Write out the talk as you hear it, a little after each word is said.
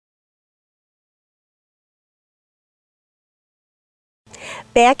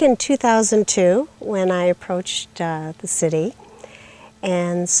Back in 2002, when I approached the city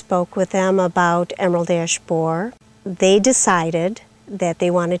and spoke with them about emerald ash borer, they decided that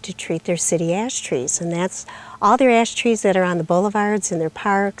they wanted to treat their city ash trees, and that's all their ash trees that are on the boulevards, in their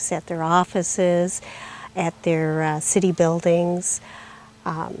parks, at their offices, at their city buildings.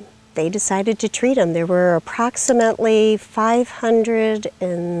 They decided to treat them. There were approximately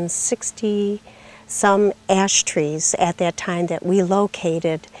 560 some ash trees at that time that we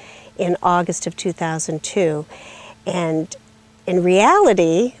located in August of 2002. And in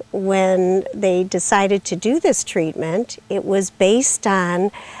reality, when they decided to do this treatment, it was based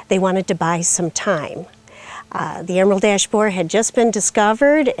on they wanted to buy some time. The emerald ash borer had just been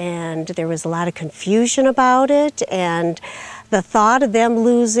discovered, and there was a lot of confusion about it, and the thought of them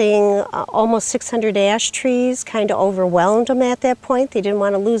losing almost 600 ash trees kind of overwhelmed them at that point. They didn't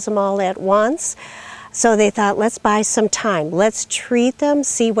want to lose them all at once. So they thought, let's buy some time. Let's treat them,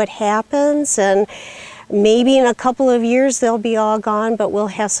 see what happens, and maybe in a couple of years they'll be all gone, but we'll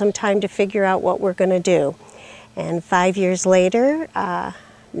have some time to figure out what we're going to do. And 5 years later,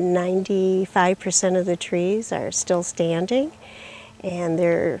 95% of the trees are still standing, and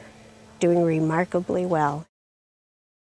they're doing remarkably well.